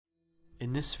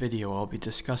In this video, I'll be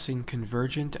discussing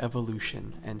convergent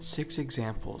evolution and 6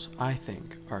 examples I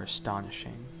think are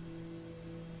astonishing.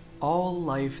 All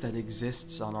life that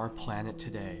exists on our planet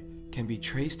today can be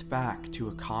traced back to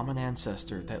a common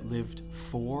ancestor that lived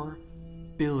 4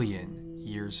 billion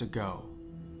years ago.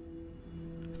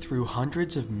 Through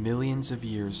hundreds of millions of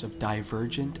years of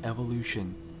divergent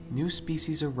evolution, new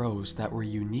species arose that were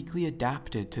uniquely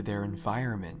adapted to their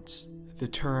environments. The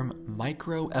term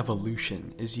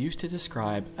microevolution is used to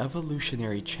describe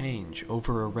evolutionary change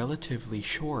over a relatively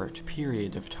short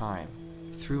period of time.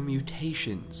 Through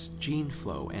mutations, gene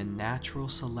flow, and natural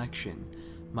selection,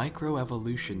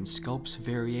 microevolution sculpts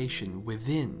variation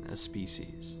within a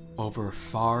species. Over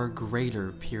far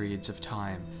greater periods of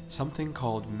time, something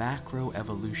called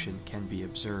macroevolution can be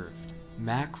observed.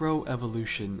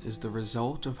 Macroevolution is the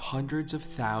result of hundreds of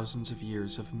thousands of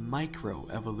years of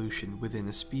microevolution within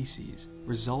a species,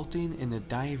 resulting in a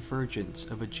divergence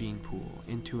of a gene pool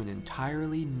into an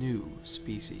entirely new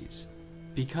species.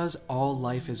 Because all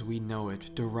life as we know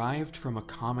it derived from a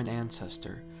common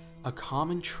ancestor, a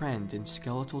common trend in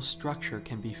skeletal structure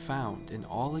can be found in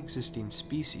all existing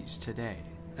species today.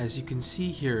 As you can see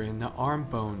here in the arm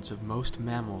bones of most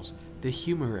mammals, the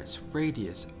humerus,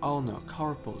 radius, ulna,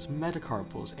 carpals,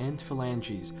 metacarpals, and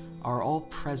phalanges are all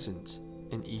present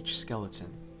in each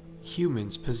skeleton.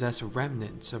 Humans possess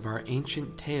remnants of our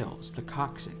ancient tails, the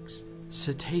coccyx.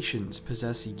 Cetaceans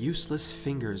possess useless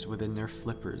fingers within their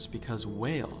flippers because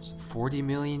whales, 40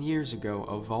 million years ago,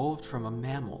 evolved from a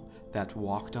mammal that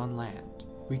walked on land.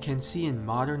 We can see in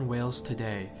modern whales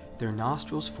today, their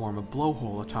nostrils form a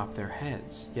blowhole atop their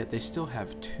heads, yet they still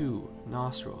have 2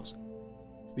 nostrils.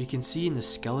 We can see in the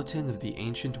skeleton of the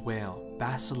ancient whale,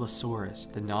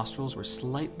 Basilosaurus, the nostrils were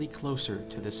slightly closer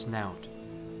to the snout,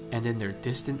 and in their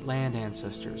distant land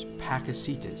ancestors,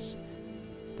 Pakicetus,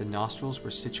 the nostrils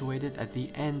were situated at the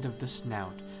end of the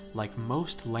snout, like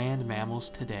most land mammals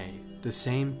today. The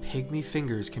same pygmy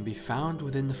fingers can be found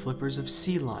within the flippers of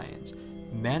sea lions.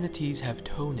 Manatees have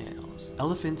toenails.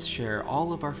 Elephants share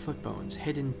all of our foot bones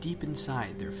hidden deep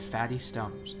inside their fatty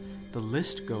stumps. The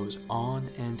list goes on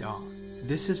and on.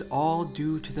 This is all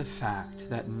due to the fact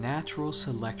that natural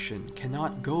selection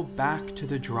cannot go back to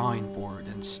the drawing board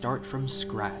and start from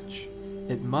scratch.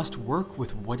 It must work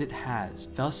with what it has,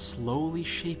 thus slowly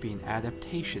shaping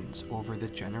adaptations over the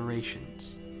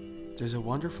generations. There's a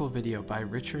wonderful video by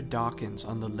Richard Dawkins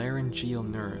on the laryngeal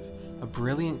nerve, a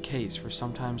brilliant case for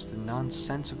sometimes the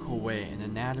nonsensical way an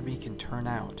anatomy can turn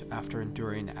out after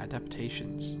enduring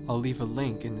adaptations. I'll leave a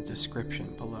link in the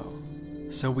description below.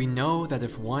 So we know that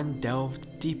if one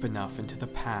delved deep enough into the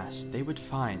past, they would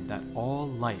find that all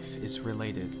life is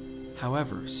related.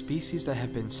 However, species that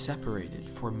have been separated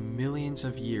for millions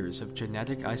of years of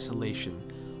genetic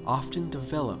isolation often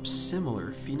develop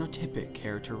similar phenotypic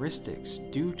characteristics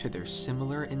due to their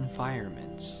similar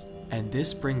environments. And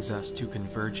this brings us to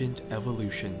convergent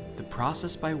evolution, the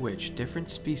process by which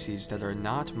different species that are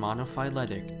not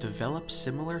monophyletic develop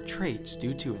similar traits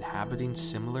due to inhabiting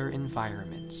similar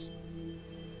environments.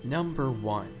 Number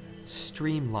 1.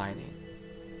 Streamlining.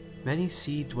 Many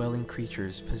sea-dwelling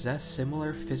creatures possess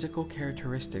similar physical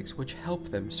characteristics which help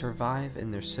them survive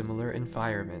in their similar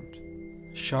environment.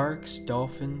 Sharks,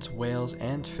 dolphins, whales,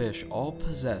 and fish all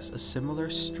possess a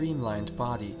similar streamlined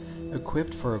body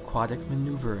equipped for aquatic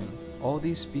maneuvering. All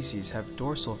these species have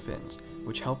dorsal fins,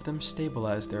 which help them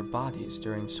stabilize their bodies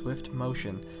during swift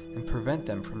motion and prevent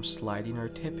them from sliding or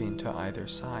tipping to either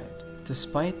side.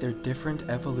 Despite their different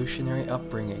evolutionary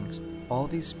upbringings, all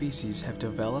these species have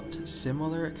developed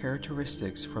similar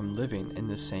characteristics from living in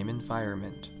the same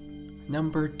environment.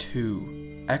 Number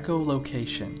 2.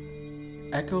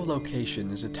 Echolocation.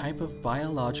 Echolocation is a type of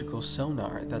biological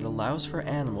sonar that allows for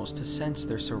animals to sense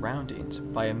their surroundings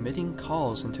by emitting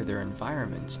calls into their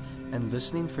environments and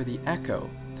listening for the echo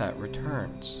that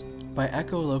returns. By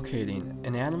echolocating,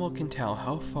 an animal can tell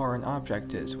how far an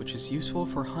object is, which is useful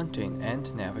for hunting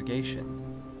and navigation.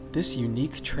 This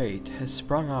unique trait has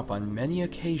sprung up on many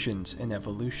occasions in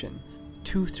evolution.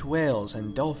 Toothed whales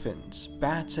and dolphins,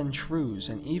 bats and shrews,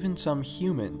 and even some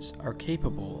humans are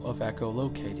capable of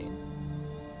echolocating.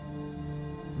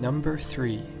 Number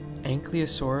 3.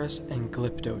 Ankylosaurus and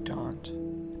Glyptodont.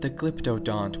 The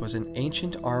Glyptodont was an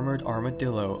ancient armored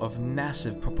armadillo of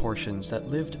massive proportions that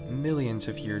lived millions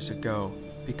of years ago.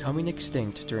 Becoming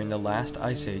extinct during the last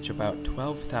ice age about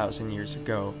 12,000 years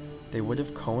ago, they would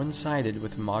have coincided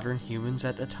with modern humans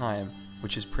at the time,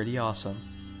 which is pretty awesome.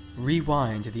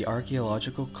 Rewind the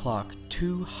archaeological clock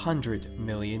 200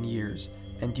 million years,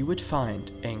 and you would find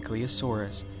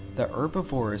Ankylosaurus, the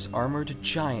herbivorous armored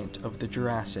giant of the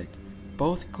Jurassic,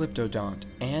 Both Glyptodont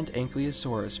and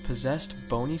Ankylosaurus possessed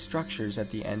bony structures at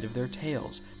the end of their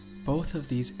tails. Both of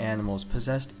these animals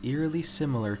possessed eerily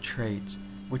similar traits,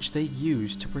 which they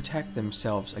used to protect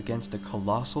themselves against the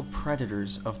colossal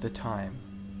predators of the time.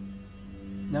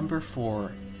 Number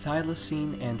 4.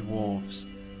 Thylacine and wolves.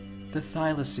 The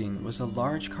thylacine was a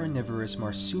large carnivorous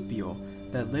marsupial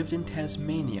that lived in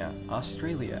Tasmania,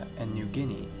 Australia, and New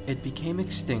Guinea. It became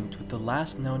extinct with the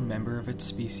last known member of its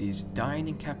species dying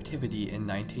in captivity in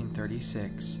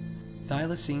 1936.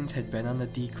 Thylacines had been on the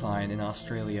decline in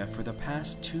Australia for the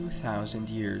past 2,000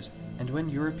 years, and when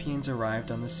Europeans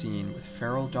arrived on the scene with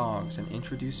feral dogs and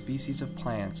introduced species of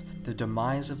plants, the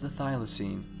demise of the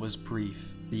thylacine was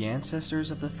brief. The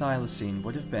ancestors of the thylacine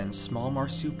would have been small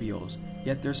marsupials,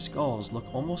 yet their skulls look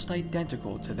almost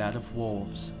identical to that of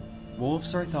wolves.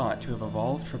 Wolves are thought to have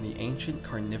evolved from the ancient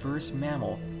carnivorous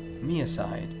mammal,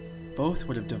 Miacide. Both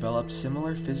would have developed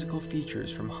similar physical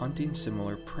features from hunting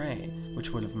similar prey, which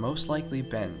would have most likely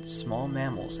been small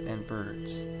mammals and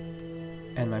birds.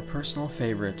 And my personal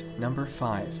favorite, number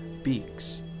 5,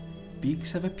 beaks.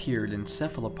 Beaks have appeared in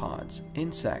cephalopods,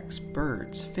 insects,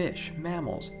 birds, fish,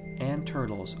 mammals, and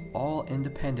turtles, all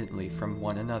independently from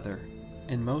one another.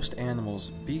 In most animals,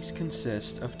 beaks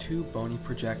consist of two bony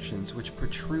projections which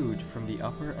protrude from the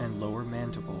upper and lower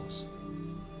mandibles.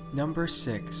 Number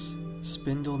 6.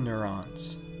 Spindle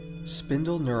neurons.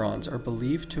 Spindle neurons are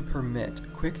believed to permit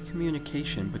quick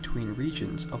communication between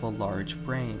regions of a large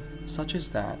brain, such as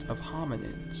that of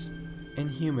hominids. In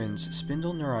humans,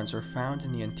 spindle neurons are found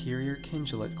in the anterior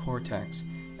cingulate cortex,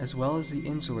 as well as the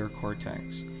insular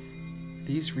cortex.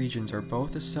 These regions are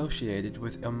both associated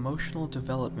with emotional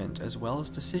development as well as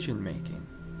decision-making,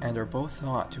 and are both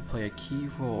thought to play a key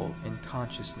role in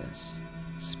consciousness.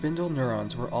 Spindle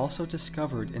neurons were also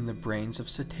discovered in the brains of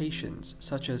cetaceans,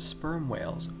 such as sperm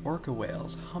whales, orca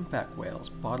whales, humpback whales,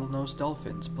 bottlenose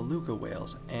dolphins, beluga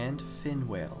whales, and fin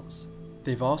whales.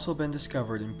 They've also been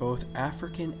discovered in both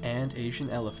African and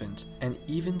Asian elephants, and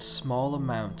even small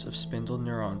amounts of spindle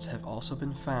neurons have also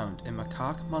been found in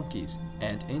macaque monkeys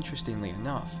and, interestingly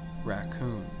enough,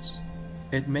 raccoons.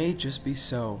 It may just be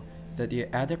so that the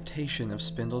adaptation of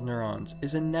spindle neurons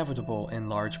is inevitable in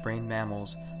large-brained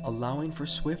mammals, allowing for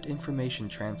swift information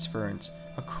transference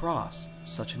across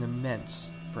such an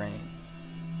immense brain.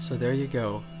 So there you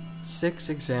go. 6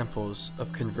 examples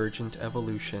of convergent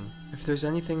evolution. If there's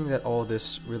anything that all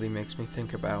this really makes me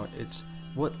think about, it's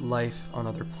what life on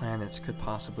other planets could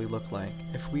possibly look like.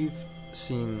 If we've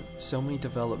seen so many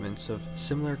developments of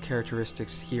similar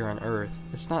characteristics here on Earth,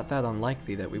 it's not that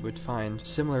unlikely that we would find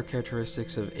similar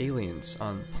characteristics of aliens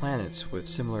on planets with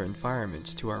similar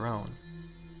environments to our own.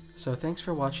 So thanks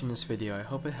for watching this video. I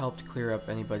hope it helped clear up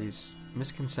anybody's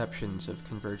misconceptions of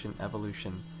convergent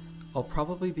evolution. I'll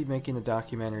probably be making a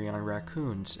documentary on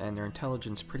raccoons and their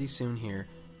intelligence pretty soon here,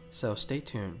 so stay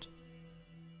tuned.